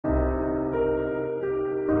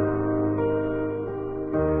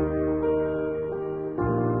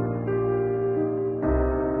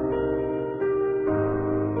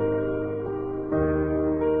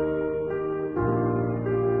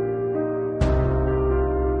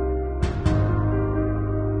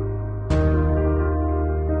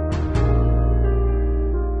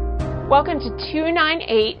Welcome to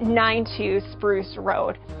 29892 Spruce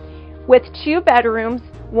Road. With 2 bedrooms,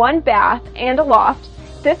 1 bath, and a loft,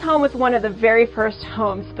 this home was one of the very first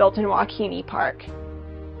homes built in Wah Keeney Park.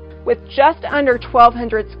 With just under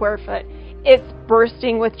 1,200 square foot, it's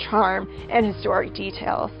bursting with charm and historic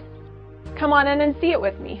details. Come on in and see it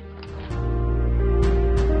with me.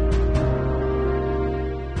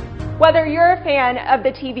 Whether you're a fan of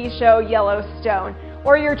the TV show Yellowstone,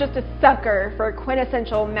 or you're just a sucker for a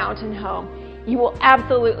quintessential mountain home, you will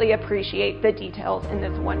absolutely appreciate the details in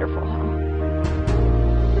this wonderful home.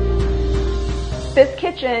 This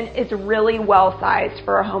kitchen is really well sized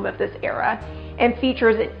for a home of this era and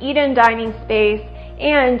features an eat-in dining space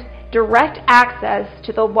and direct access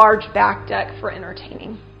to the large back deck for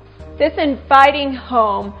entertaining. This inviting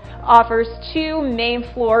home offers 2 main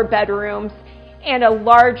floor bedrooms and a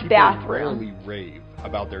large bathroom. People rarely rave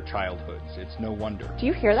about their childhoods. It's no wonder. Do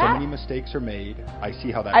you hear that? So many mistakes are made. I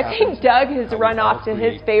see how that I happens. think Doug has run off to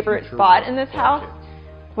his favorite spot in this house,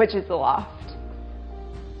 which is the loft.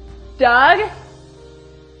 Doug?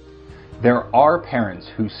 There are parents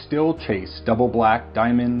who still chase double black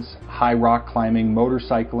diamonds, high rock climbing,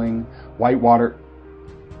 motorcycling, whitewater.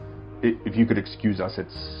 If you could excuse us,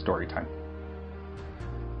 it's story time.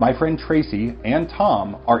 My friend Tracy and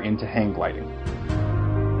Tom are into hang gliding.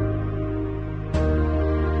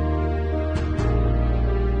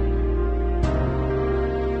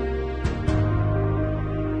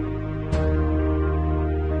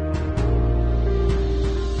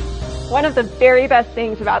 One of the very best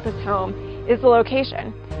things about this home is the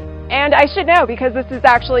location. And I should know because this is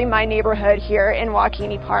actually my neighborhood here in Wah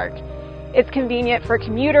Keeney Park. It's convenient for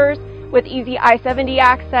commuters with easy I-70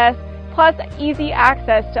 access, plus easy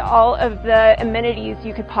access to all of the amenities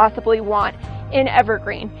you could possibly want in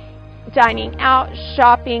Evergreen. Dining out,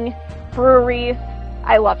 shopping, breweries,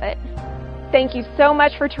 I love it. Thank you so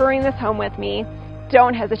much for touring this home with me.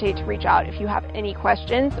 Don't hesitate to reach out if you have any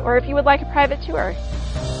questions or if you would like a private tour.